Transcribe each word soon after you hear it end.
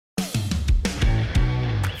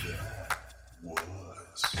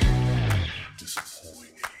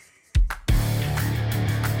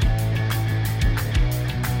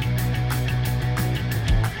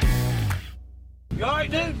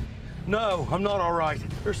No, I'm not all right.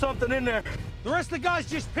 There's something in there. The rest of the guys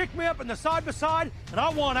just picked me up in the side by side, and I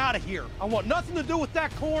want out of here. I want nothing to do with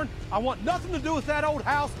that corn. I want nothing to do with that old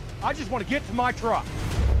house. I just want to get to my truck.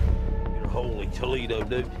 You're holy Toledo,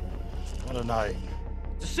 dude. What a night.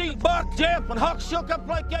 To see Buck, Jeff, and Huck shook up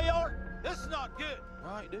like they are, this is not good.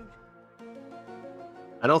 Right, dude?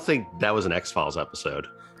 I don't think that was an X-Files episode.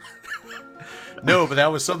 No, but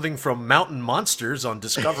that was something from Mountain Monsters on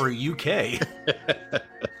Discovery UK.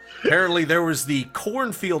 Apparently there was the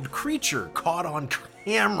cornfield creature caught on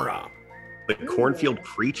camera. The cornfield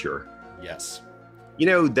creature. Yes.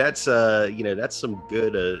 That's some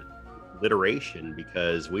good alliteration,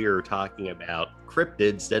 because we are talking about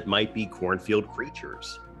cryptids that might be cornfield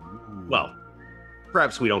creatures. Ooh. Well,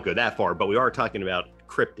 perhaps we don't go that far, but we are talking about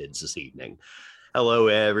cryptids this evening. Hello,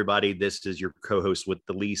 everybody. This is your co-host with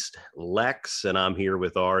the least, Lex, and I'm here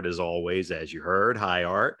with Art, as always, as you heard. Hi,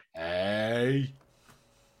 Art. Hey.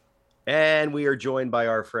 And we are joined by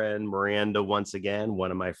our friend Miranda once again, one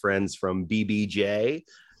of my friends from BBJ.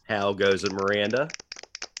 How goes it, Miranda?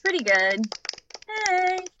 Pretty good.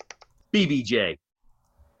 Hey. BBJ.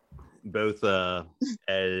 Both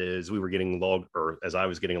as we were getting logged, or as I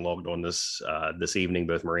was getting logged on this evening,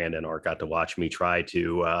 both Miranda and Art got to watch me try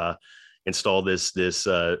to install this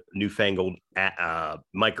newfangled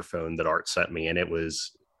microphone that Art sent me, and it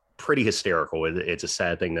was pretty hysterical. It's a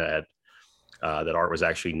sad thing that Art was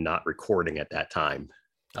actually not recording at that time.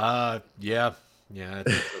 Yeah,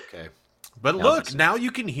 it's okay. But look, now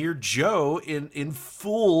you can hear Joe in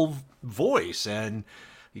full voice, and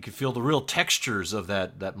you can feel the real textures of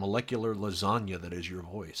that molecular lasagna that is your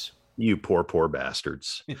voice. You poor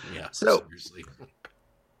bastards. Yeah, so seriously.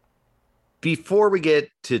 Before we get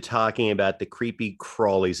to talking about the creepy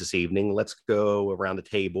crawlies this evening, let's go around the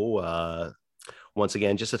table once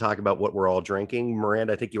again, just to talk about what we're all drinking.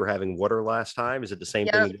 Miranda, I think you were having water last time. Is it the same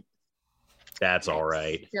thing? That's all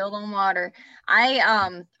right. Still on water.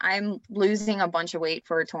 I'm losing a bunch of weight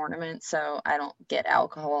for a tournament, so I don't get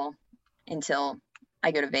alcohol until I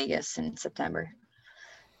go to Vegas in September.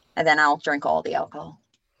 And then I'll drink all the alcohol.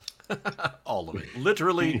 All of it.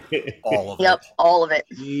 Literally all of it. Yep, all of it.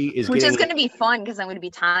 Which is going to be fun because I'm going to be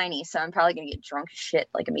tiny, so I'm probably going to get drunk as shit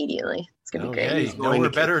like immediately. It's going to be great. Hey, nowhere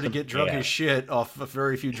better to get drunk as shit off of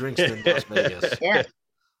very few drinks than Las Vegas. Yeah.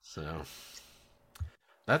 So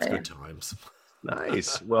that's good times.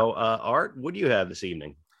 Nice. Well, Art, what do you have this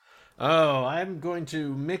evening? Oh, I'm going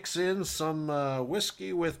to mix in some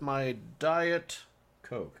whiskey with my Diet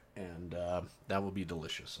Coke, and that will be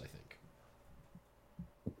delicious, I think.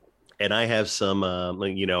 And I have some,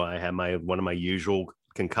 I have one of my usual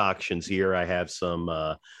concoctions here. I have some,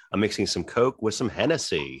 I'm mixing some Coke with some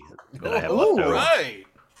Hennessy that I have left over. Right.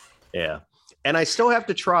 Yeah. And I still have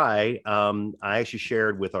to try. I actually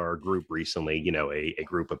shared with our group recently, a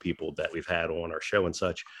group of people that we've had on our show and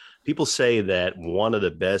such. People say that one of the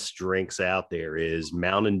best drinks out there is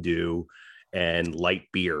Mountain Dew and light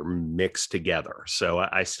beer mixed together. So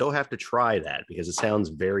I still have to try that because it sounds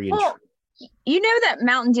very interesting. You know that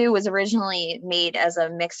Mountain Dew was originally made as a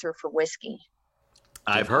mixer for whiskey.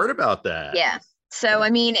 I've heard about that. Yeah. So, I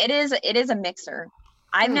mean, it is a mixer.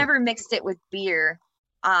 I've never mixed it with beer.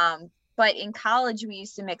 But in college, we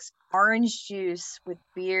used to mix orange juice with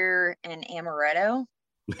beer and amaretto.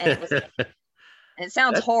 And it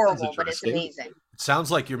sounds horrible, but it's amazing. It sounds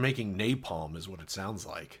like you're making napalm is what it sounds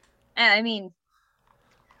like. I mean,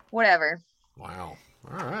 whatever. Wow.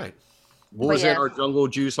 All right. What was it? Our jungle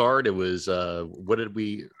juice, Art? It was what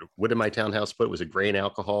did my townhouse put? Was it grain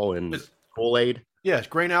alcohol and Kool-Aid? Yes,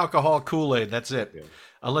 grain alcohol, Kool-Aid. That's it. Yeah.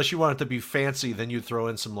 Unless you want it to be fancy, then you throw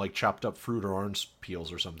in some like chopped up fruit or orange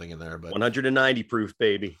peels or something in there. But 190 proof,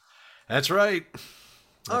 baby. That's right.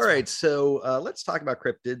 All right, so let's talk about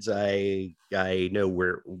cryptids. I know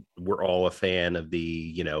we're all a fan of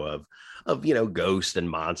the of ghosts and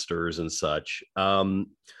monsters and such.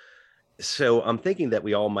 So I'm thinking that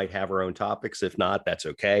we all might have our own topics. If not, that's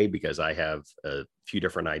okay, because I have a few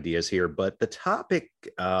different ideas here. But the topic,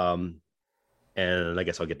 and I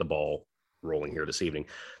guess I'll get the ball rolling here this evening.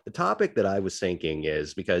 The topic that I was thinking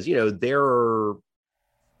is because, there are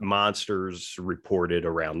monsters reported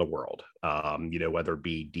around the world, whether it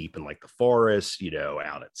be deep in like the forest,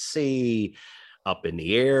 out at sea, up in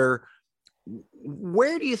the air.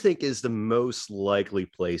 Where do you think is the most likely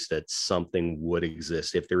place that something would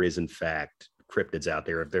exist if there is in fact cryptids out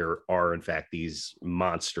there, if there are in fact these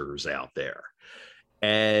monsters out there?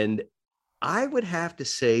 And I would have to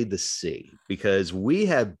say the sea, because we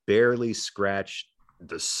have barely scratched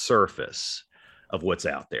the surface of what's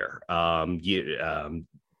out there. It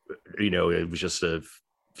was just a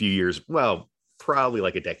few years, probably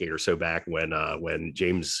like a decade or so back when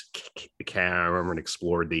James Cameron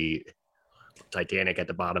explored the Titanic at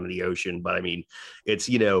the bottom of the ocean. But I mean, it's,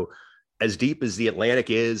 you know, as deep as the Atlantic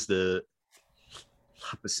is, the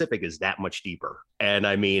Pacific is that much deeper. And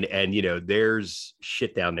I mean, and you know, there's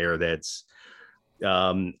shit down there that's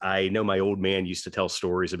I know my old man used to tell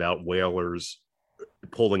stories about whalers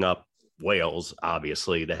pulling up whales,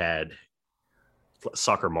 obviously, that had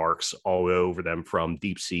sucker marks all over them from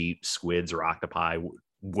deep sea squids or octopi,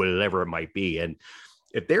 whatever it might be. And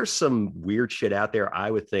if there's some weird shit out there,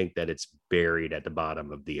 I would think that it's buried at the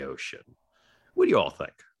bottom of the ocean. What do you all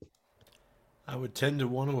think? I would tend to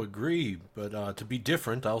want to agree, but to be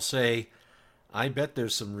different, I'll say I bet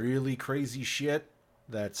there's some really crazy shit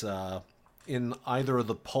that's in either of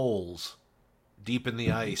the poles, deep in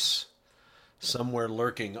the ice, somewhere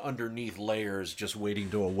lurking underneath layers, just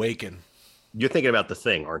waiting to awaken. You're thinking about The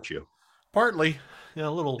Thing, aren't you? Partly, yeah, a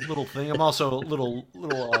little thing. I'm also a little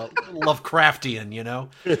Lovecraftian, you know,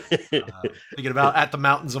 thinking about At the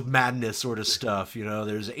Mountains of Madness sort of stuff. You know,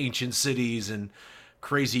 there's ancient cities and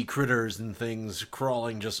crazy critters and things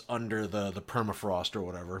crawling just under the permafrost or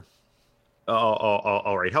whatever.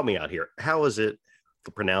 All right. Help me out here. How is it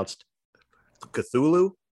pronounced?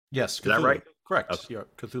 Cthulhu? Yes. Cthulhu. Is that right? Correct. Okay. Yeah,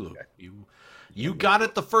 Cthulhu. Okay. You got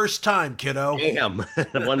it the first time, kiddo. Damn.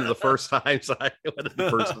 One of the first times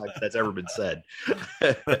that's ever been said.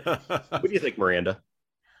 What do you think, Miranda?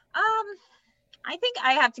 I think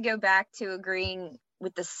I have to go back to agreeing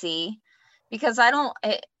with the sea, because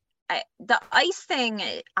the ice thing,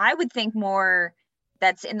 I would think more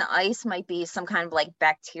that's in the ice might be some kind of like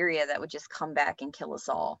bacteria that would just come back and kill us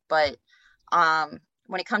all. But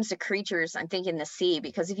when it comes to creatures, I'm thinking the sea,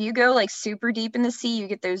 because if you go like super deep in the sea, you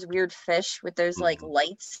get those weird fish with those like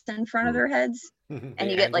lights in front of their heads,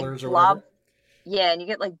 and you get like blob, and you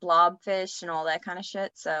get like blobfish and all that kind of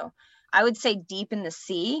shit. So I would say deep in the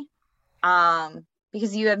sea,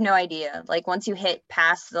 because you have no idea. Like once you hit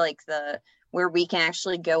past like where we can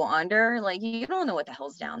actually go under, like you don't know what the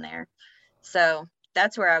hell's down there. So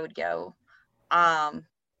that's where I would go.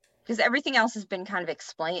 Because everything else has been kind of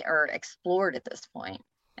explained or explored at this point.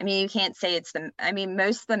 I mean, you can't say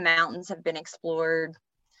most of the mountains have been explored.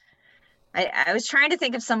 I was trying to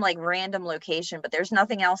think of some like random location, but there's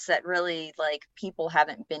nothing else that really like people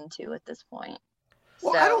haven't been to at this point.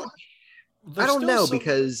 Well, so, I don't know,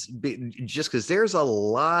 because there's a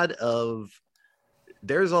lot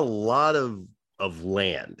of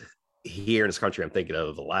land here in this country. I'm thinking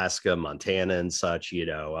of Alaska, Montana, and such. You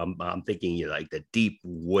know, I'm thinking, you know, like the deep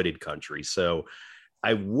wooded country. So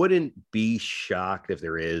I wouldn't be shocked if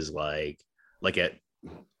there is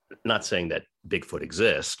not saying that Bigfoot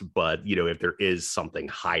exists, but you know, if there is something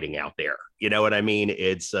hiding out there, you know what I mean?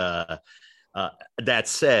 It's that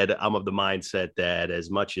said, I'm of the mindset that as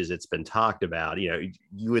much as it's been talked about, you know,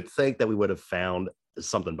 you would think that we would have found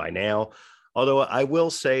something by now. Although I will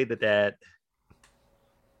say that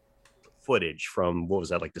footage from, what was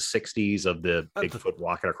that, like the 60s of the Bigfoot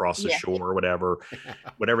walking across the shore or whatever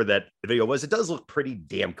that video was, it does look pretty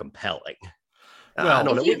damn compelling. Well, I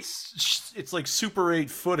don't know. It's like Super 8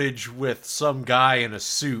 footage with some guy in a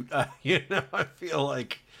suit. You know, I feel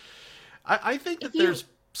like I think that there's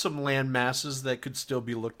some land masses that could still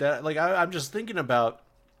be looked at. Like I'm just thinking about,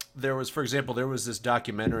 for example, there was this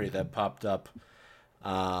documentary that popped up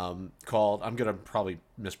called, I'm gonna probably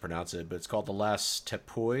mispronounce it, but it's called The Last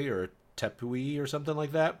Tepui or Tepui or something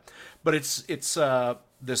like that. But it's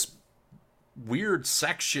this weird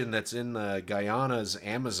section that's in Guyana's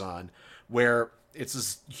Amazon where it's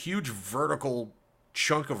this huge vertical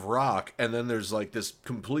chunk of rock, and then there's like this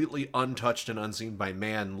completely untouched and unseen by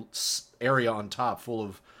man area on top full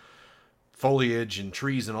of foliage and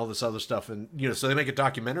trees and all this other stuff. And you know, so they make a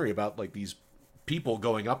documentary about like these people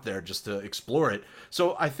going up there just to explore it.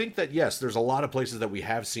 So I think that yes, there's a lot of places that we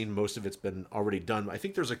have seen. Most of it's been already done. I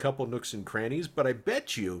think there's a couple nooks and crannies, but I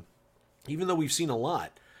bet you, even though we've seen a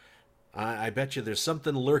lot, I bet you there's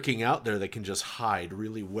something lurking out there that can just hide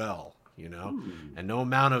really well, you know. And no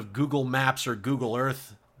amount of Google Maps or Google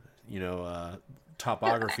Earth, you know,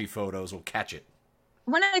 topography photos will catch it.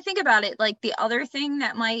 When I think about it, like the other thing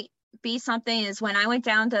that might be something is when I went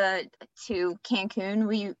down to Cancun,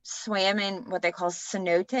 we swam in what they call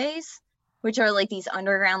cenotes, which are like these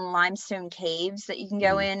underground limestone caves that you can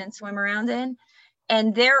go in and swim around in.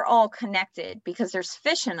 And they're all connected because there's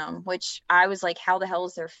fish in them, which I was like, how the hell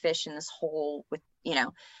is there fish in this hole with, you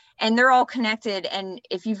know, and they're all connected. And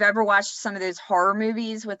if you've ever watched some of those horror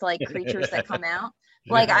movies with like creatures that come out,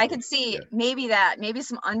 like I could see maybe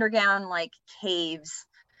some underground like caves,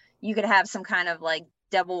 you could have some kind of like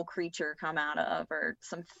devil creature come out of, or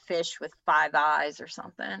some fish with 5 eyes or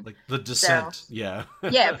something. Like The Descent. So, yeah.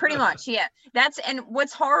 Yeah, pretty much. Yeah. And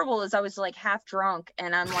what's horrible is I was like half drunk,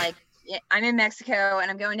 and I'm like, I'm in Mexico,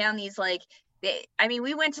 and I'm going down these like,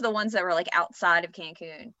 we went to the ones that were like outside of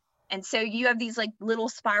Cancun. And so you have these like little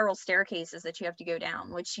spiral staircases that you have to go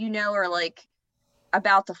down, which are like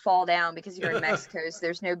about to fall down because you're in Mexico, so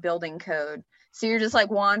there's no building code. So you're just like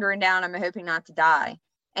wandering down. I'm hoping not to die.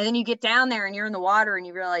 And then you get down there and you're in the water and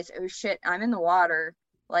you realize, oh shit, I'm in the water.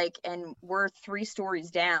 Like, and we're 3 stories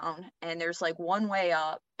down and there's like one way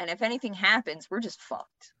up. And if anything happens, we're just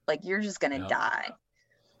fucked. Like, you're just going to die.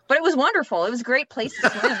 But it was wonderful. It was a great place to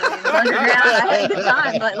swim. Underground, I had a good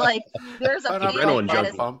time. But like, there's a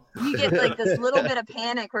panic. You get like this little bit of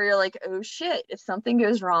panic where you're like, oh shit, if something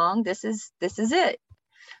goes wrong, this is it.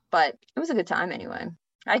 But it was a good time anyway.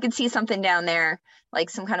 I could see something down there, like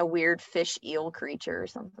some kind of weird fish eel creature or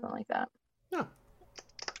something like that. Yeah.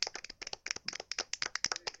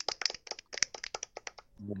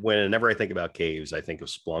 Whenever I think about caves, I think of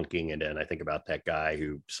splunking, and then I think about that guy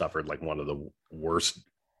who suffered like one of the worst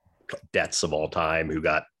deaths of all time, who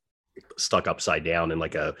got stuck upside down in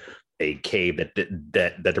like a cave that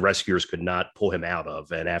the rescuers could not pull him out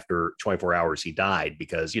of, and after 24 hours he died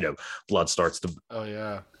because blood starts to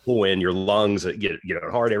pull in your lungs, get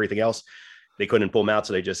hard, everything else. They couldn't pull him out,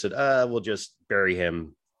 so they just said, we'll just bury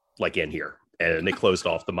him like in here, and they closed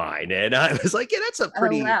off the mine. And I was like, yeah, that's a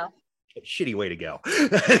pretty shitty way to go.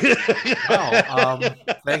 Wow.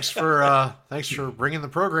 Thanks for bringing the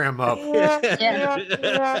program up.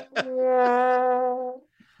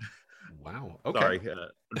 Wow. Okay. Sorry.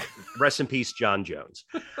 Rest in peace, John Jones.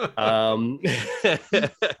 R.I.P.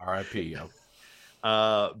 Yo.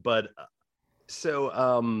 But so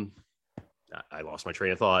I lost my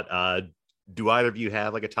train of thought. Do either of you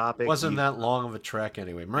have like a topic? Wasn't that long of a trek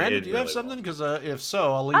anyway. Miranda, do you have something? Because if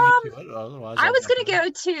so, I'll leave you to it. Otherwise, I was going to go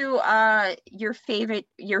to your favorite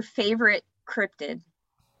cryptid.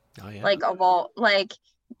 Oh yeah. Like of all, like,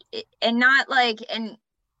 and not like, and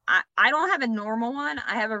I don't have a normal one.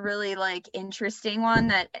 I have a really like interesting one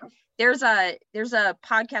that there's a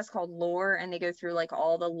podcast called Lore, and they go through like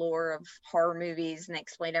all the lore of horror movies and they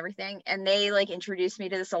explain everything. And they like introduced me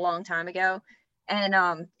to this a long time ago.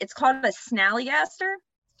 And it's called a snallygaster.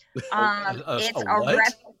 It's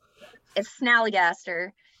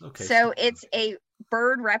snallygaster. Okay. So it's a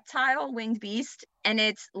bird reptile, winged beast, and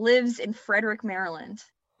it lives in Frederick, Maryland.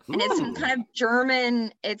 And it's some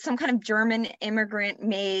kind of German immigrant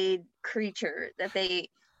made creature that they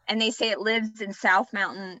say it lives in South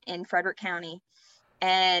Mountain in Frederick County.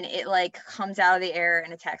 And it like comes out of the air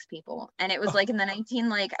and attacks people. And it was like in the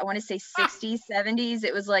 60s, 70s,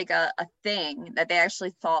 it was like a thing that they actually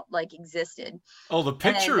thought like existed. Oh, the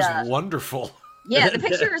picture is wonderful. Yeah, the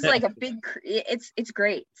picture is like a big, it's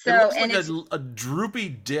great. So, it looks like a droopy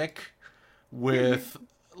dick with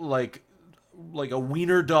like a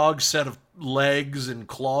wiener dog set of legs and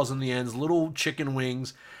claws in the ends, little chicken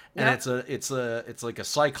wings. And it's like a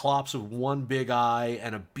cyclops with one big eye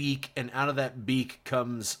and a beak, and out of that beak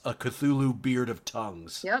comes a Cthulhu beard of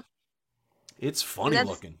tongues. Yep. It's funny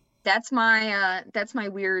looking. That's my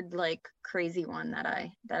weird, like, crazy one that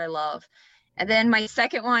I love. And then my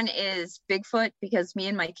second one is Bigfoot, because me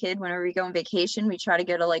and my kid, whenever we go on vacation, we try to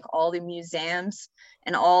go to like all the museums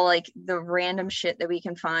and all like the random shit that we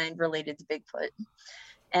can find related to Bigfoot.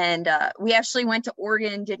 And we actually went to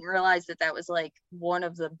Oregon, didn't realize that was like one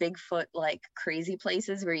of the Bigfoot like crazy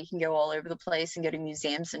places where you can go all over the place and go to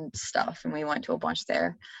museums and stuff. And we went to a bunch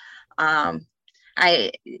there. I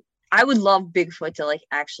would love Bigfoot to like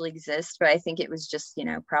actually exist, but I think it was just,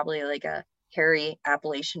 probably like a hairy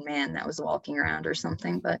Appalachian man that was walking around or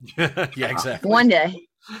something. But yeah, exactly. One day.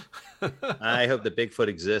 I hope that Bigfoot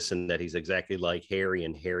exists and that he's exactly like Harry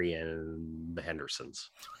and the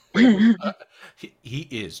Hendersons. He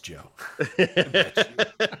is, Joe.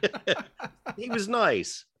 He was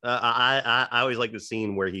nice. I always like the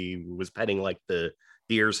scene where he was petting like the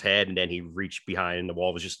deer's head, and then he reached behind the wall.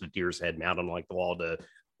 It was just the deer's head mounted on like the wall to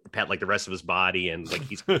pet like the rest of his body, and like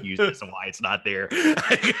he's confused as to why it's not there.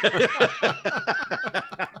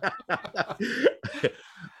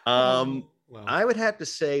 Wow. I would have to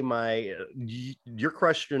say your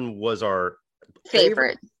question was our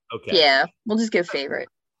favorite. Okay. Yeah, we'll just go favorite.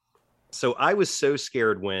 So I was so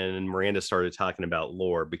scared when Miranda started talking about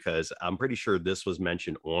Lore, because I'm pretty sure this was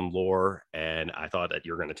mentioned on Lore, and I thought that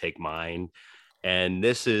you were going to take mine. And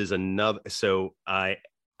this is another. So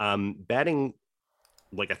I'm batting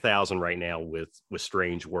like 1,000 right now with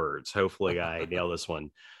strange words. Hopefully I nail this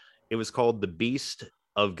one. It was called The Beast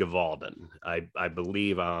of Gavaldon. I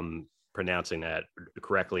believe I'm pronouncing that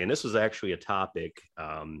correctly. And this was actually a topic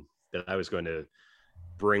that I was going to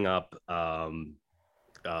bring up. Well,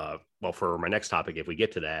 for my next topic, if we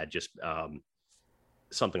get to that, just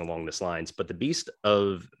something along this lines. But the Beast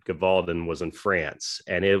of Gavaldon was in France,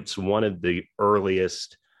 and it's one of the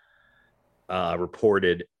earliest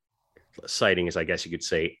reported sightings, I guess you could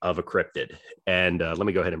say, of a cryptid. And let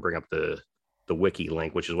me go ahead and bring up the wiki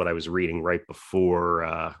link, which is what I was reading right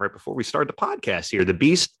before we started the podcast here. The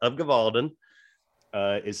Beast of Gavaldon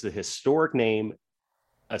is the historic name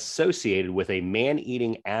associated with a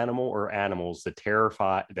man-eating animal or animals that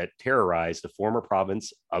terrorize the former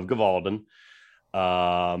province of Gavaldon,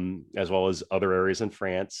 as well as other areas in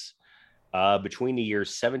France, between the years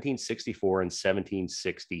 1764 and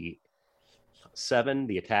 1767.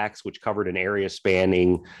 The attacks, which covered an area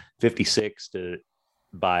spanning 56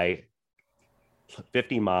 by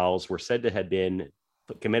 50 miles, were said to have been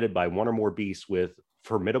committed by one or more beasts with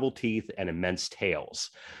formidable teeth and immense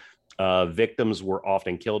tails. Victims were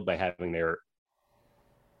often killed by having their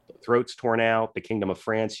throats torn out. The Kingdom of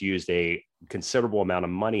France used a considerable amount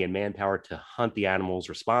of money and manpower to hunt the animals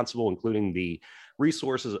responsible, including the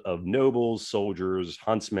resources of nobles, soldiers,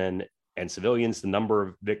 huntsmen, and civilians. The number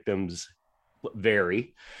of victims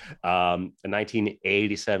vary. A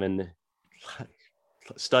 1987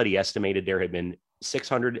 study estimated there had been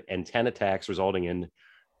 610 attacks, resulting in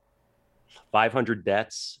 500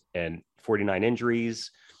 deaths and 49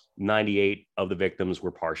 injuries. 98 of the victims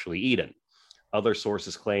were partially eaten. Other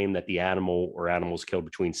sources claim that the animal or animals killed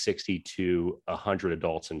between 60 to 100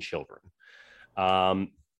 adults and children.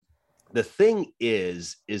 The thing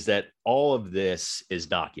is that all of this is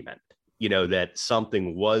documented, that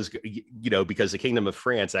something was, because the Kingdom of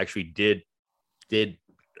France actually did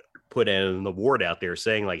put in the word out there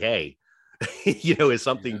saying like, hey, if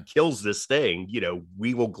something kills this thing,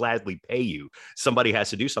 we will gladly pay you. Somebody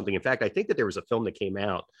has to do something. In fact, I think that there was a film that came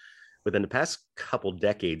out within the past couple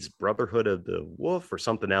decades, Brotherhood of the Wolf or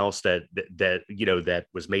something else that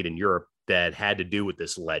was made in Europe that had to do with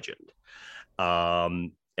this legend.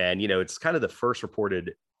 And, it's kind of the first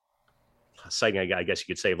reported sighting, I guess you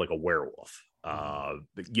could say, of like a werewolf.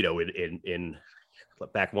 In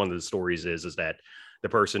back, one of the stories is that the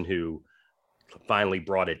person who finally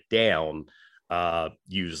brought it down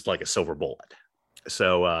used like a silver bullet.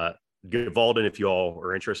 So Gavaldon, if you all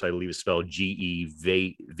are interested, I believe it's spelled Gevauden,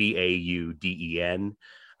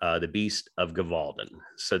 the Beast of Gavaldon.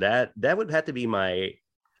 So that would have to be my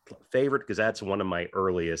favorite, because that's one of my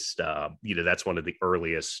earliest, that's one of the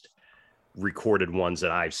earliest recorded ones that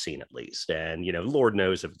I've seen, at least. And, Lord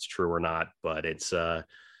knows if it's true or not, but it's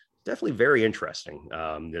definitely very interesting.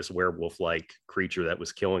 This werewolf-like creature that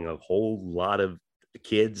was killing a whole lot of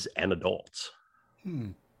kids and adults.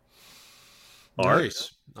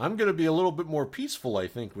 Nice. I'm going to be a little bbit more peaceful, I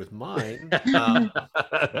think, with mine.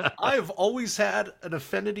 I've always had an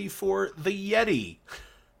affinity for the Yeti.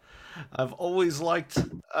 I've always liked,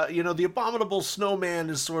 the abominable snowman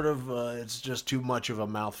is sort of, it's just too much of a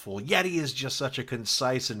mouthful. Yeti is just such a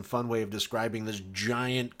concise and fun way of describing this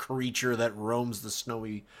giant creature that roams the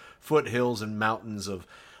snowy foothills and mountains of,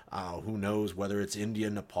 who knows, whether it's India,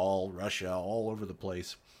 Nepal, Russia, all over the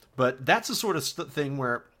place. But that's the sort of thing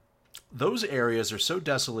where those areas are so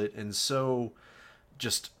desolate and so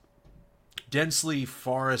just densely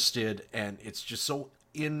forested, and it's just so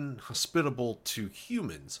inhospitable to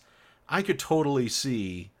humans. I could totally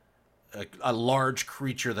see a large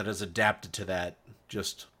creature that has adapted to that,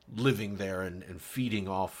 just living there and feeding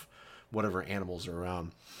off whatever animals are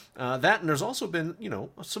around. That, and there's also been,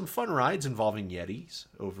 some fun rides involving Yetis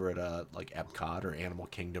over at like Epcot or Animal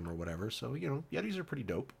Kingdom or whatever. So, Yetis are pretty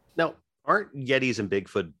dope. Now, aren't Yetis and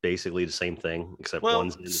Bigfoot basically the same thing, except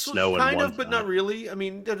one's in the snow and kind one's of, but not really. I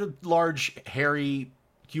mean, they're a large, hairy,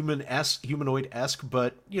 humanoid-esque,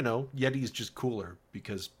 but, Yeti's just cooler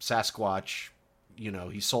because Sasquatch,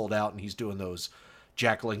 he's sold out and he's doing those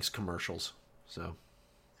Jack Link's commercials. So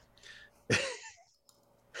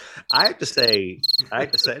I have to say,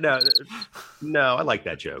 no, I like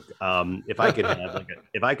that joke. If I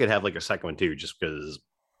could have like a second one too, just because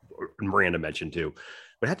Miranda mentioned too, it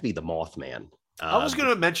would have to be the Mothman. I was going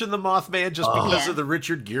to mention the Mothman just because of the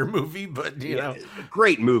Richard Gere movie, but you know,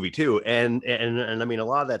 great movie too. And I mean, a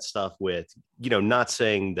lot of that stuff with, not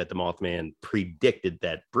saying that the Mothman predicted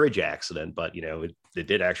that bridge accident, but it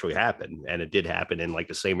did actually happen, and it did happen in like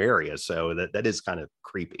the same area. So that is kind of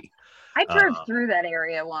creepy. I drove through that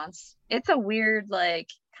area once. It's a weird, like,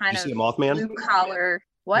 kind of see a Mothman? blue collar.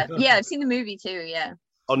 What? Yeah, I've seen the movie too. Yeah.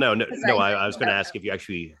 Oh no! I was going to ask if you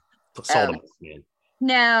actually saw the Mothman.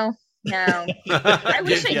 No. I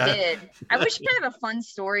wish I did. I wish I could have a fun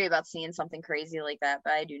story about seeing something crazy like that,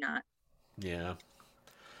 but I do not. Yeah.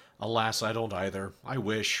 Alas, I don't either. I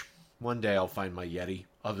wish. One day I'll find my Yeti,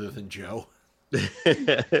 other than Joe.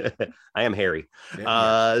 I am Harry.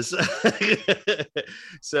 Yeah,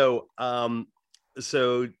 So,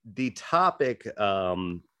 so the topic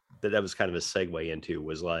that was kind of a segue into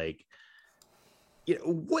was like, you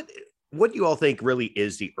know, what do you all think really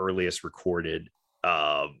is the earliest recorded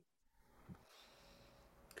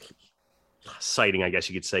sighting, I guess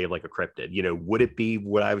you could say, of like a cryptid? You know, would it be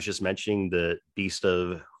what I was just mentioning, the Beast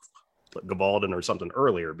of Gabaldon or something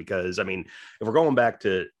earlier? Because I mean, if we're going back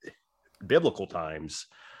to biblical times,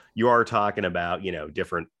 you are talking about, you know,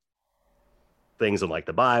 different things in like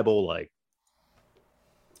the Bible, like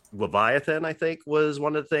Leviathan, I think, was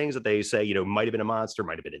one of the things that they say, you know, might have been a monster,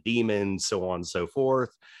 might have been a demon, so on and so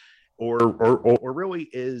forth. Or really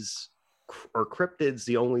are cryptids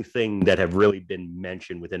the only thing that have really been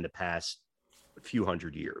mentioned within the past few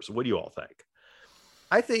hundred years? What do you all think?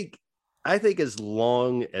 I think as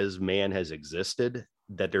long as man has existed,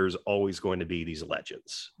 that there's always going to be these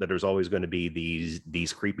legends, that there's always going to be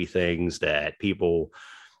these creepy things that people,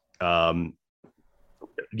 you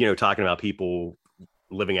know, talking about people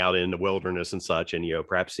living out in the wilderness and such, and, you know,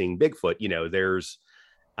 perhaps seeing Bigfoot. You know,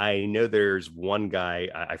 I know there's one guy,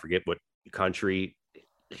 I forget what country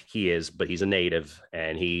he is, but he's a native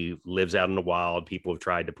and he lives out in the wild. People have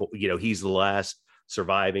tried to pull, you know, he's the last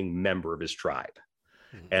surviving member of his tribe.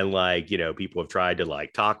 And like, you know, people have tried to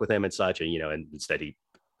like talk with him and such, and, you know, and instead he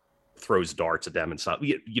throws darts at them and stuff.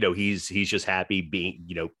 You know, he's just happy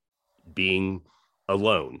being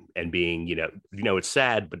alone and being, you know, it's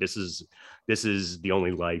sad, but this is the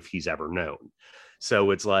only life he's ever known.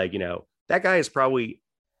 So it's like, you know, that guy has probably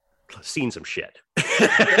seen some shit.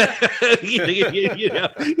 you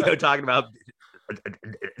know, talking about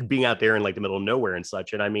being out there in like the middle of nowhere and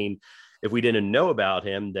such. And I mean, if we didn't know about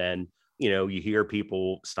him, then, you know, you hear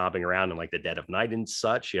people stomping around in like the dead of night and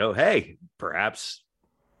such, you know, hey, perhaps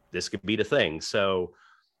this could be the thing. So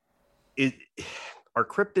are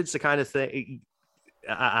cryptids the kind of thing?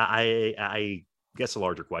 I guess a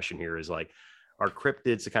larger question here is like, are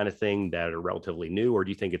cryptids the kind of thing that are relatively new, or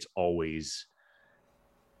do you think it's always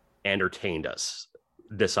entertained us,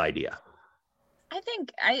 this idea?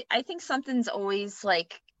 I think something's always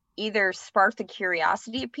like either sparked the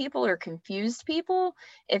curiosity of people or confused people,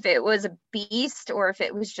 if it was a beast or if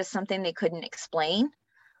it was just something they couldn't explain.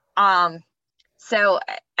 So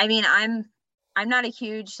I mean, I'm not a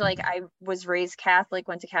huge, like, I was raised Catholic,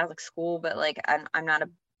 went to Catholic school, but like I'm not a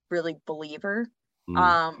really believer.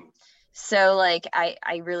 So like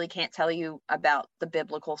I really can't tell you about the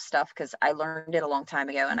biblical stuff because I learned it a long time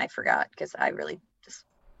ago and I forgot because I really just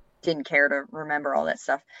didn't care to remember all that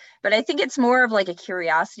stuff. But I think it's more of like a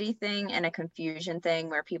curiosity thing and a confusion thing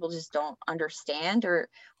where people just don't understand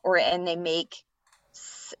and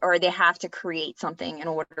they have to create something in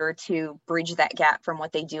order to bridge that gap from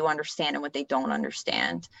what they do understand and what they don't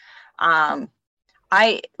understand.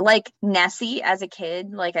 I like Nessie as a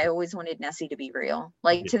kid. Like I always wanted Nessie to be real.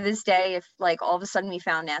 Like to this day, if like all of a sudden we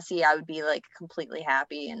found Nessie, I would be like completely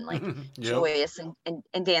happy and like joyous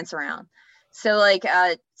and dance around. So like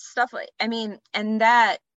stuff like, I mean, and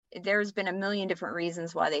that there's been a million different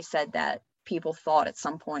reasons why they said that people thought at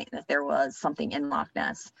some point that there was something in Loch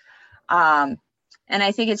Ness. And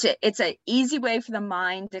I think it's a easy way for the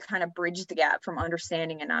mind to kind of bridge the gap from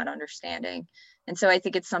understanding and not understanding. And so I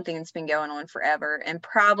think it's something that's been going on forever, and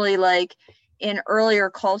probably like in earlier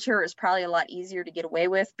culture is probably a lot easier to get away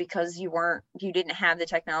with because you didn't have the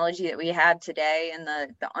technology that we have today and the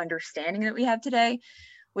understanding that we have today,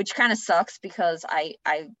 which kind of sucks because I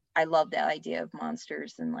love the idea of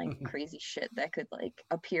monsters and like crazy shit that could like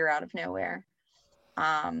appear out of nowhere.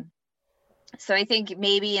 So I think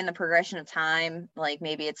maybe in the progression of time, like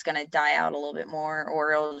maybe it's going to die out a little bit more,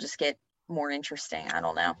 or it'll just get more interesting. I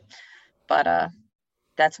don't know. But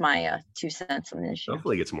that's my 2 cents on the issue.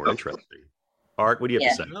 Hopefully it gets more interesting. Art, what do you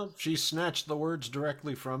have to say? Well, she snatched the words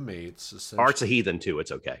directly from me. It's Art's a heathen too.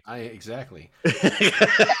 It's okay. Exactly.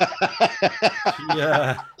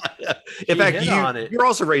 Yeah. In fact, you're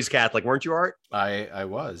also raised Catholic, weren't you, Art? I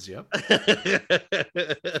was. Yep.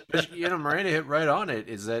 But, you know, Miranda hit right on it.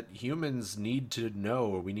 Is that humans need to know,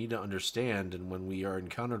 or we need to understand, and when we are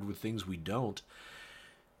encountered with things we don't,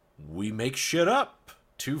 we make shit up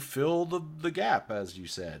to fill the gap, as you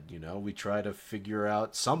said. You know, we try to figure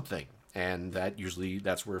out something. And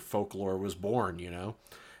that's where folklore was born, you know.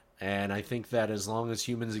 And I think that as long as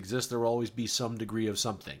humans exist, there will always be some degree of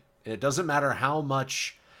something. It doesn't matter how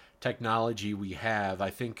much technology we have. I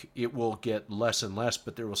think it will get less and less,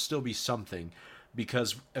 but there will still be something,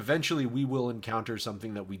 because eventually we will encounter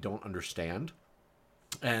something that we don't understand.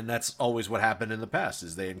 And that's always what happened in the past,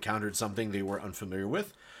 is they encountered something they were unfamiliar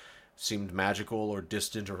with, seemed magical or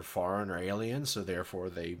distant or foreign or alien, so therefore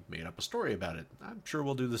they made up a story about it. I'm sure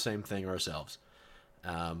we'll do the same thing ourselves.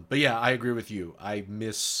 But yeah, I agree with you. I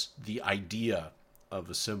miss the idea of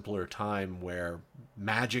a simpler time where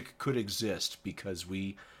magic could exist, because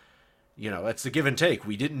we, it's the give and take.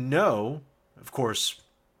 We didn't know, of course,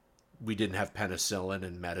 we didn't have penicillin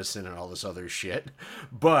and medicine and all this other shit,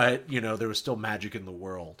 but, there was still magic in the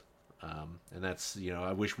world. And that's,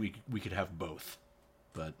 I wish we could have both.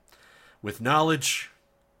 But with knowledge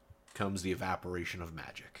comes the evaporation of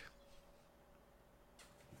magic.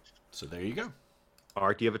 So there you go.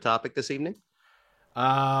 Art, do you have a topic this evening?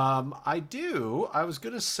 I do. I was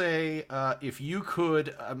going to say, if you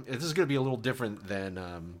could, this is going to be a little different than,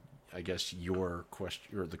 I guess, your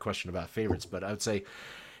question, or the question about favorites, but I would say,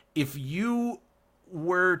 if you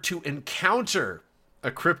were to encounter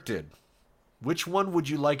a cryptid, which one would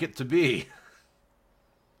you like it to be?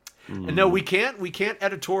 And no, we can't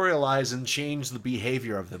editorialize and change the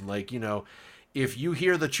behavior of them. Like, if you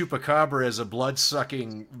hear the chupacabra as a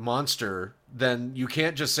blood-sucking monster, then you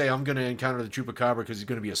can't just say, I'm going to encounter the chupacabra because he's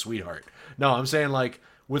going to be a sweetheart. No, I'm saying, like,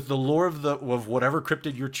 with the lore of whatever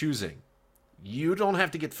cryptid you're choosing, you don't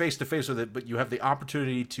have to get face-to-face with it, but you have the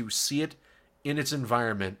opportunity to see it in its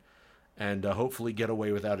environment and hopefully get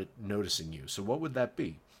away without it noticing you. So what would that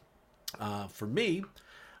be? For me,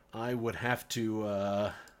 I would have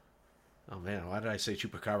to... Oh man, why did I say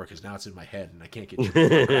chupacabra? Because now it's in my head and I can't get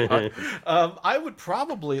chupacabra out. I would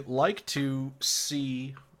probably like to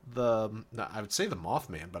see I would say the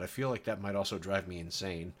Mothman, but I feel like that might also drive me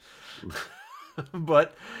insane.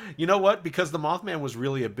 But you know what? Because the Mothman was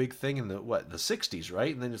really a big thing in the 60s,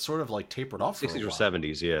 right? And then it sort of like tapered off for 60s a or while.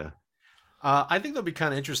 70s, yeah. I think that'd be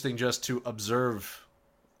kind of interesting just to observe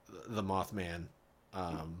the Mothman,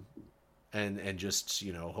 and just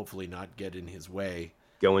hopefully not get in his way.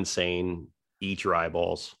 Go insane, eat your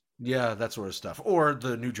eyeballs. Yeah, that sort of stuff. Or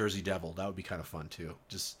the New Jersey Devil. That would be kind of fun, too.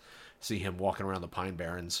 Just see him walking around the Pine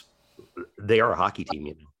Barrens. They are a hockey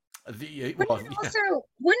team, Also,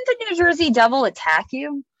 wouldn't the New Jersey Devil attack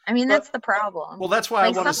you? I mean, that's the problem. Well, that's why I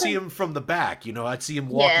want to see him from the back. I'd see him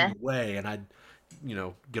walking away, and I'd,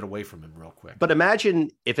 get away from him real quick. But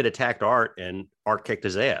imagine if it attacked Art and Art kicked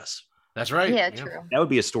his ass. That's right. Yeah, true. That would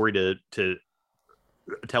be a story to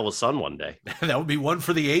tell his son one day. That would be one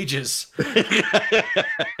for the ages.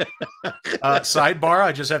 Sidebar,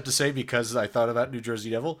 I just have to say, because I thought about New Jersey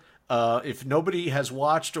Devil, if nobody has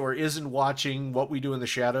watched or isn't watching What We Do in the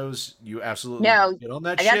Shadows, you absolutely get on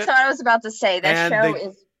that shit. That's what I was about to say. That show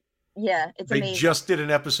is, it's amazing. They just did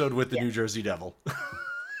an episode with the New Jersey Devil.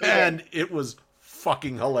 And it was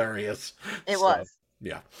fucking hilarious. It was.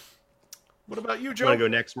 Yeah. What about you, Joe? Want to go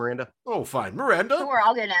next, Miranda? Oh, fine. Miranda? Sure,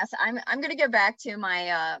 I'll go Nessie. I'm going to go back to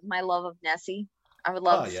my my love of Nessie. I would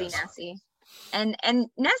love to see Nessie. And Nessie,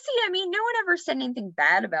 I mean, no one ever said anything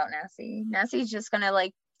bad about Nessie. Nessie's just going to,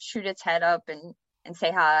 like, shoot its head up and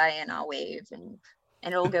say hi, and I'll wave, and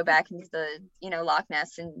it'll go back into the, Loch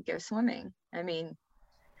Ness and go swimming. I mean,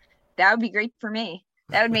 that would be great for me.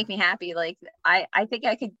 That would make me happy. Like, I think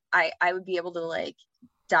I would be able to, like,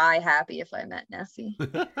 die happy if I met Nessie.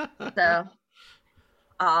 So...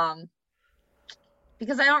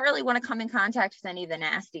 because I don't really want to come in contact with any of the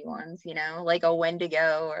nasty ones, like a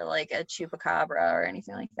Wendigo or like a chupacabra or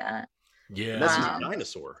anything like that. Yeah. Nessie's a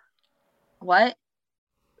dinosaur. What?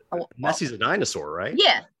 Nessie's a dinosaur, right?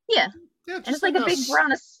 Yeah. Yeah, and it's like a big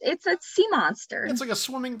it's a sea monster. It's like a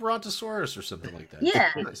swimming brontosaurus or something like that.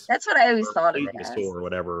 Yeah. Nice. That's what I always thought of it as. Or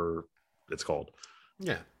whatever it's called.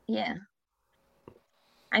 Yeah. Yeah.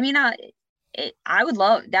 I mean, I would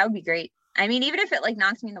love, that would be great. I mean, even if it like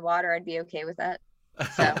knocks me in the water, I'd be okay with that.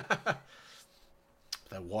 So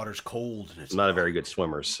that water's cold and it's not a very good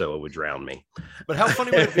swimmer, so it would drown me. But how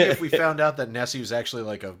funny would it be if we found out that Nessie was actually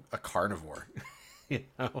like a carnivore? Yeah,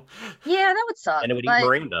 that would suck. And it would eat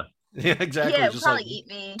Miranda. Yeah, exactly. Yeah, it would probably eat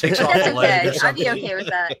me. Takes off That's the leg okay. or I'd be something. okay with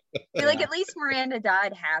that. Like, at least Miranda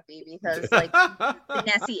died happy because like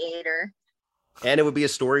Nessie ate her. And it would be a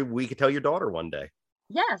story we could tell your daughter one day.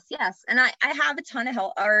 Yes. And I have a ton of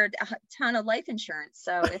a ton of life insurance.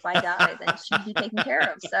 So if I die, then she'd be taken care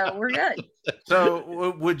of. So we're good.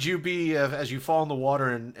 So would you be, as you fall in the water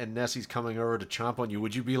and Nessie's coming over to chomp on you,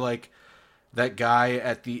 would you be like that guy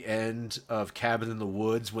at the end of Cabin in the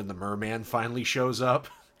Woods when the merman finally shows up?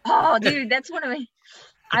 Oh, dude, that's one of my,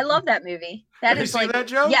 I love that movie. That Have is you seen like, that,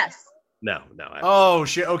 Joe? yes. No, no. I Oh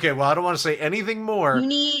shit. Okay, well, I don't want to say anything more. You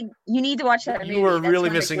need to watch that movie. You are That's really one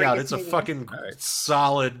of the missing out. greatest It's a movies. fucking Right.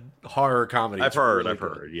 solid horror comedy. I've It's heard. really I've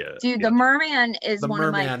good. heard. Yeah. Dude, yeah. The Merman is The one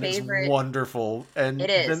of my Merman is favorite. wonderful, and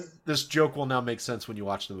It is. then this joke will now make sense when you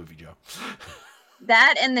watch the movie, Joe.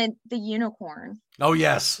 That and the unicorn, Oh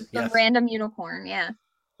yes, the yes. random unicorn. Yeah.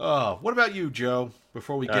 Oh, what about you, Joe?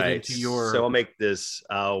 Before we get All right, into your, So I'll make this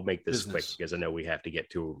quick business. because I know we have to get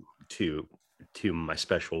to my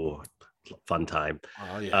special fun time.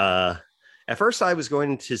 oh yeah, At first, I was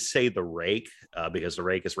going to say the rake because the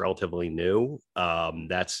rake is relatively new.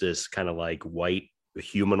 That's this kind of like white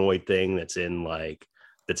humanoid thing that's in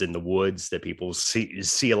the woods that people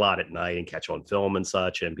see a lot at night and catch on film and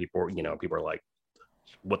such. And people are like,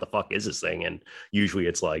 "What the fuck is this thing?" And usually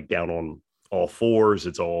it's like down on all fours.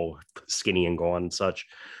 It's all skinny and gone and such.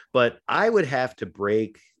 But I would have to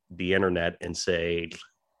break the internet and say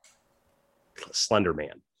Slender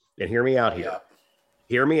Man. And hear me out here.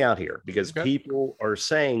 Hear me out here, because Okay. people are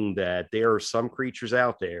saying that there are some creatures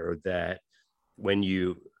out there that when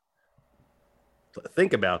you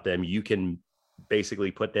think about them, you can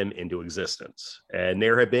basically put them into existence. And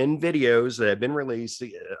there have been videos that have been released.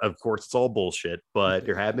 Of course, it's all bullshit, but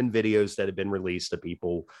there have been videos that have been released of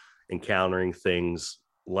people encountering things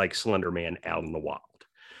like Slender Man out in the wild.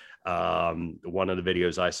 One of the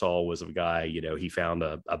videos I saw was of a guy, he found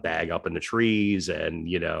a bag up in the trees, and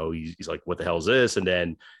he's like, "What the hell is this?" And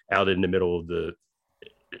then out in the middle of the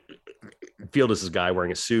field is this guy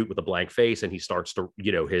wearing a suit with a blank face, and he starts to,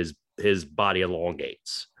 his body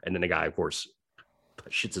elongates, and then the guy, of course,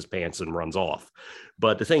 shits his pants and runs off.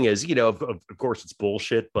 But the thing is, of course it's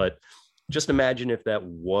bullshit, but just imagine if that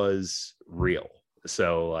was real.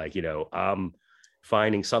 So like, I'm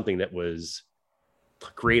finding something that was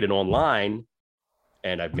created online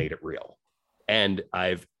and I've made it real, and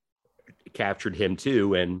I've captured him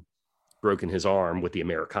too and broken his arm with the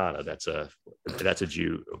Americana. That's a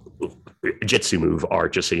jiu-jitsu move,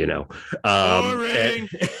 Art, just so you know. Boring.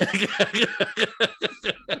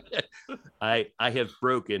 I have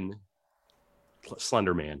broken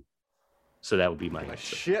Slender Man, so that would be my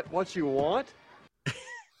answer. Shit, what you want?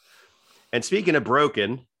 And speaking of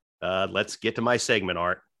broken, let's get to my segment,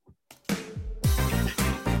 Art.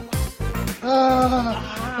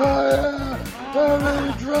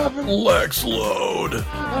 Lex load.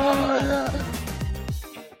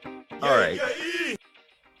 All right.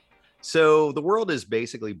 So the world is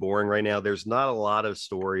basically boring right now. There's not a lot of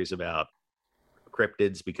stories about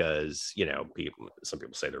cryptids because, some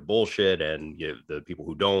people say they're bullshit, and the people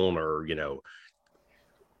who don't are,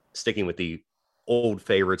 sticking with the old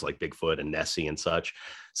favorites like Bigfoot and Nessie and such.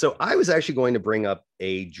 So I was actually going to bring up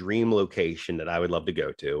a dream location that I would love to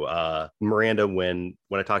go to. Miranda, when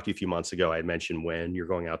I talked to you a few months ago, I had mentioned when you're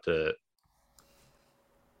going out to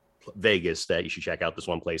Vegas that you should check out this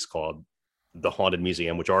one place called the Haunted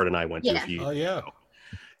Museum, which Art and I went to a few Oh yeah.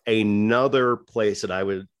 Another place that I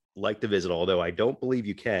would like to visit, although I don't believe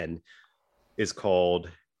you can, is called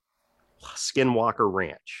Skinwalker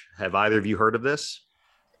Ranch. Have either of you heard of this?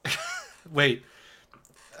 Wait.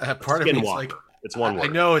 Part of me is Skinwalker. like, It's one word. I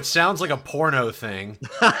know it sounds like a porno thing,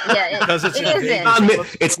 Yeah, Because it's it in isn't.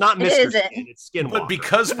 Vegas. It's not It Mr. isn't. Skin, it's Skinwalker. but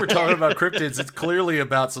because we're talking about cryptids, it's clearly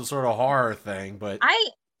about some sort of horror thing. But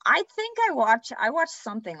I think I watched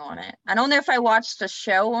something on it. I don't know if I watched a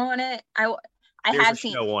show on it. I There's have a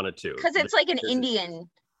seen, show on it too. because it's like an There's a- Indian.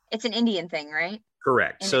 It's an Indian thing, right?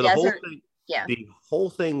 Correct. in So the the whole desert. thing, Yeah. the whole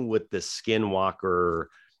thing with the Skinwalker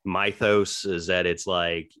mythos is that it's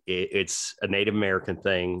like it's a Native American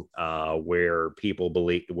thing where people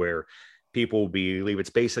believe it's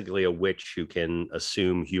basically a witch who can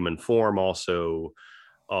assume human form, also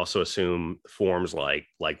assume forms like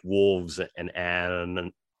wolves and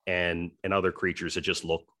other creatures that just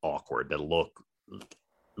look awkward, that look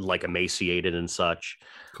like emaciated and such,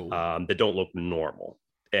 cool. that don't look normal.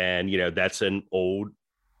 And that's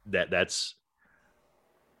that's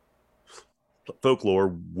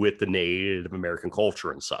folklore with the Native American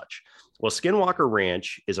culture and such. Well, Skinwalker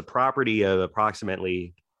Ranch is a property of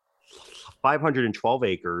approximately 512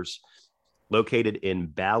 acres located in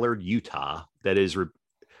Ballard, Utah, that is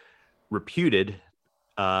reputed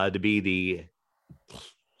to be the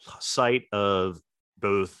site of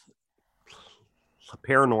both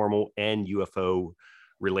paranormal and UFO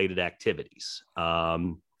related activities.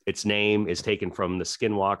 Its name is taken from the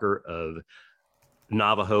Skinwalker of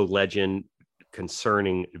Navajo legend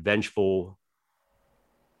concerning vengeful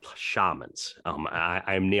shamans.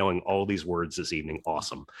 I'm nailing all these words this evening.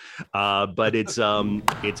 Awesome. But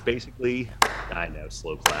it's basically, I know,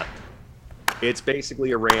 slow clap. It's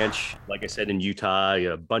basically a ranch, like I said, in Utah,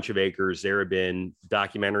 a bunch of acres. There have been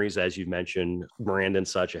documentaries, as you've mentioned, Miranda and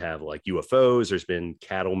such, have like UFOs. There's been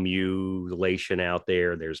cattle mutilation out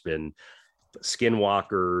there. There's been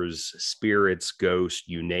skinwalkers, spirits, ghosts,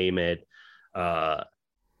 you name it. And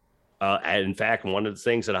in fact, one of the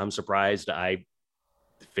things that I'm surprised I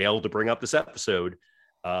failed to bring up this episode,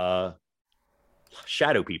 shadow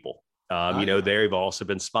people. They've also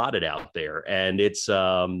been spotted out there, and it's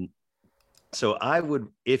so I would,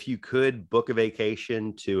 if you could, book a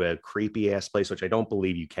vacation to a creepy ass place, which I don't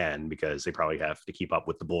believe you can because they probably have to keep up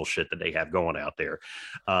with the bullshit that they have going out there.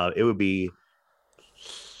 It would be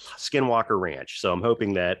Skinwalker Ranch. So I'm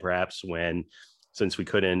hoping that perhaps since we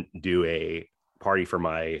couldn't do a party for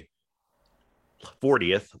my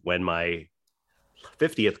 40th, when my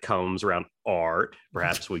 50th comes around art,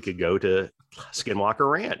 perhaps we could go to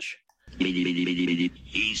Skinwalker Ranch.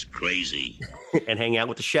 He's crazy. And hang out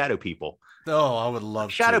with the shadow people. Oh, I would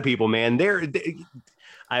love shadow people, man.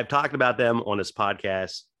 I've talked about them on this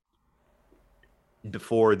podcast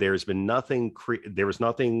before. There was nothing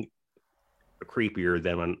creepier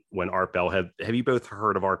than when Art Bell have you both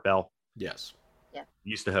heard of Art Bell? Yes. Yeah. He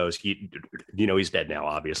used to host, he's dead now,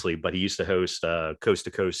 obviously, but he used to host Coast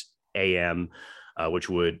to Coast AM, which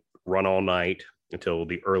would run all night until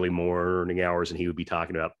the early morning hours, and he would be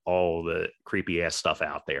talking about all the creepy ass stuff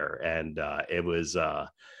out there. And it was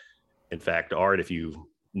in fact, Art, if you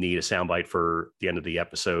need a soundbite for the end of the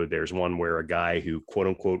episode, there's one where a guy who quote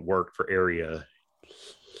unquote worked for Area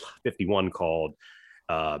 51 called,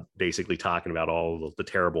 basically talking about all of the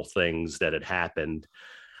terrible things that had happened,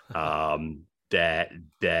 that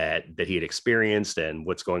he had experienced and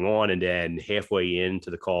what's going on. And then halfway into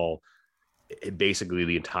the call, basically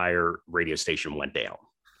the entire radio station went down.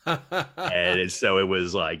 And so it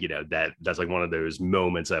was like, that's like one of those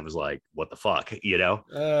moments I was like, what the fuck,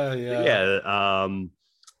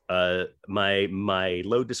 my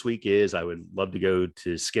load this week is I would love to go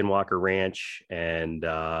to Skinwalker Ranch and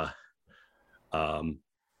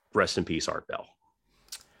rest in peace, Art Bell.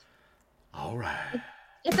 All right.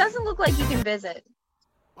 It doesn't look like you can visit.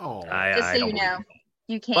 Oh, just so you know,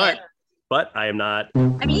 you can't. But I am not.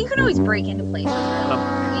 I mean, you can always break into places.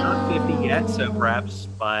 I'm not 50 yet, so perhaps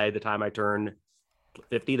by the time I turn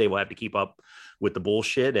 50, they will have to keep up with the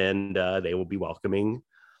bullshit, and they will be welcoming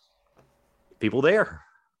people there.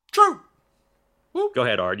 True. Whoop. Go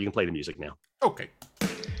ahead, Art. You can play the music now. Okay.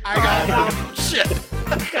 I got shit.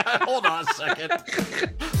 Hold on a second.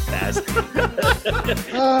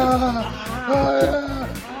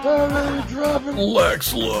 I'm really dropping.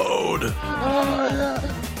 Lex load. Yeah.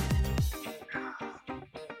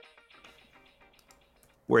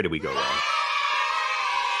 Where did we go wrong?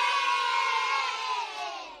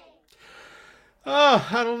 Oh,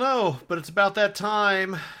 I don't know, but it's about that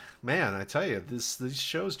time. Man, I tell you, these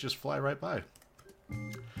shows just fly right by.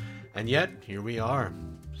 And yet, here we are.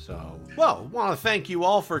 So, well, want to thank you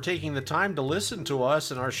all for taking the time to listen to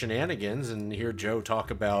us and our shenanigans and hear Joe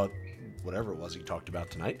talk about whatever it was he talked about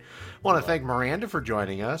tonight. Want to thank Miranda for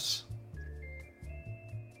joining us.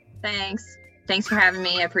 Thanks for having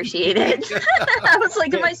me. I appreciate it. I was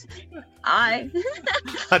like, I'd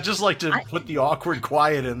just like to put the awkward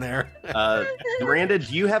quiet in there. Miranda,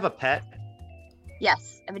 do you have a pet?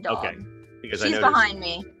 Yes, I have a dog. Okay. Because she's behind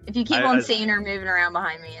me. If you keep on seeing her moving around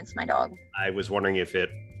behind me, it's my dog. I was wondering if it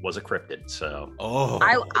was a cryptid, so. Oh.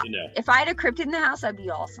 If I had a cryptid in the house, that'd be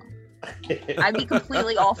awesome. I'd be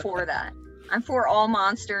completely all for that. I'm for all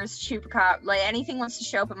monsters, chupacabra, like anything wants to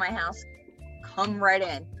show up at my house, come right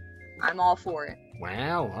in. I'm all for it.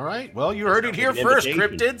 Wow. All right. Well, you heard it here first,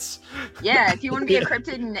 cryptids. Yeah, if you want to be a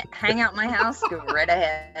cryptid and hang out in my house, go right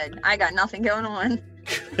ahead. I got nothing going on.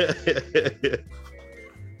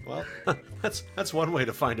 Well, that's one way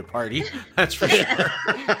to find a party. That's for sure.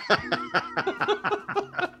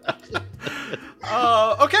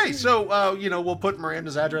 Okay, so we'll put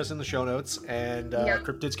Miranda's address in the show notes, and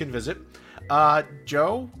cryptids can visit.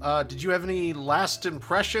 Joe, did you have any last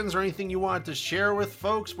impressions or anything you wanted to share with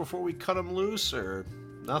folks before we cut them loose, or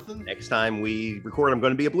nothing? Next time we record, I'm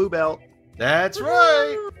going to be a blue belt. That's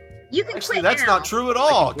right. You can Actually, quit that's now. not true at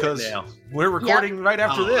all, because we're recording right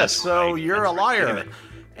after this, so you're a liar,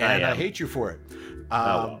 and I hate you for it.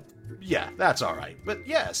 Yeah, that's all right. But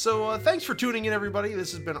yeah, so thanks for tuning in, everybody.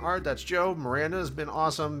 This has been Art. That's Joe. Miranda has been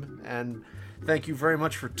awesome, and thank you very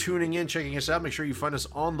much for tuning in, checking us out. Make sure you find us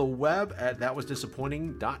on the web at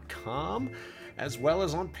thatwasdisappointing.com, as well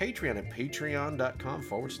as on Patreon at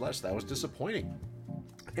patreon.com/thatwasdisappointing.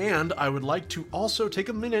 And I would like to also take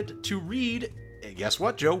a minute to read, guess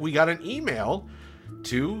what, Joe? We got an email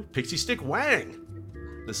to Pixie Stick Wang.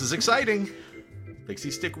 This is exciting. Pixie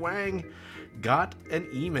Stick Wang got an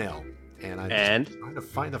email. And I'm just trying to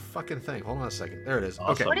find the fucking thing. Hold on a second. There it is.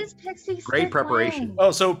 Awesome. Okay. What is Pixie Stick Great preparation. Wang?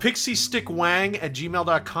 Oh, so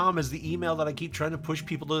pixiestickwang@gmail.com is the email that I keep trying to push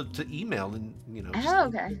people to email, and just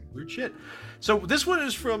okay. weird shit. So this one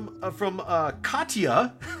is from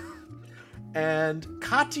Katya, and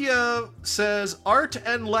Katya says, "Art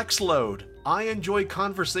and Lex Load. I enjoy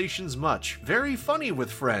conversations much. Very funny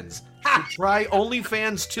with friends. Should try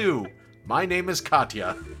OnlyFans too. My name is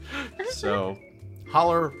Katya." So.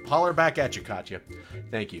 Holler back at you, Katya.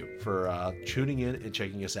 Thank you for tuning in and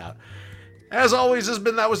checking us out. As always,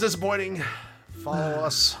 That Was Disappointing. Follow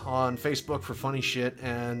us on Facebook for funny shit.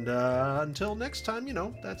 And until next time,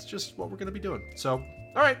 that's just what we're going to be doing. So,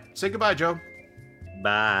 all right. Say goodbye, Joe.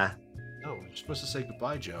 Bye. No, you're supposed to say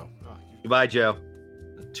goodbye, Joe. Oh, Goodbye, Joe.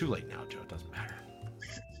 Too late now, Joe. It doesn't matter.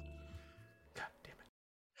 God damn it.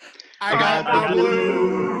 I got the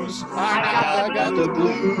blues. I got the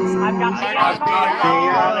blues. I've got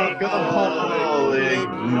the alcoholic.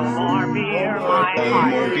 No more beer,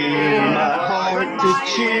 my heart to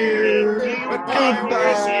cheer.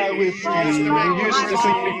 Goodbye with you. Used to be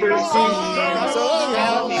first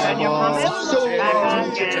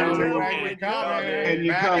and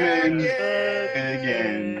you're coming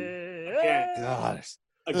again. God.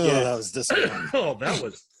 Again. That was disappointing. Oh, that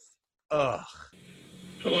was. Ugh.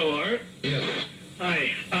 Hello, Art. Yes.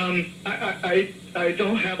 Hi. I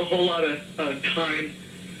don't have a whole lot of time.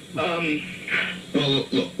 Well,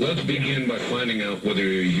 look, let's begin by finding out whether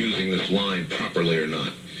you're using this line properly or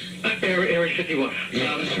not. Area 51.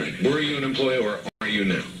 Yeah, that's right. Were you an employee or are you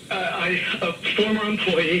now? A former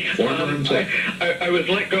employee. Former employee. I was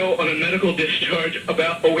let go on a medical discharge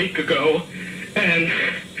about a week ago, and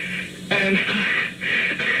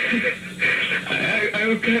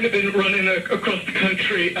I've kind of been running across the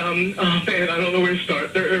country. Oh man, I don't know where to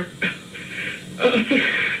start. They're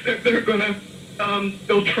gonna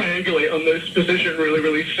they'll triangulate on this position really,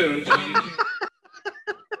 really soon.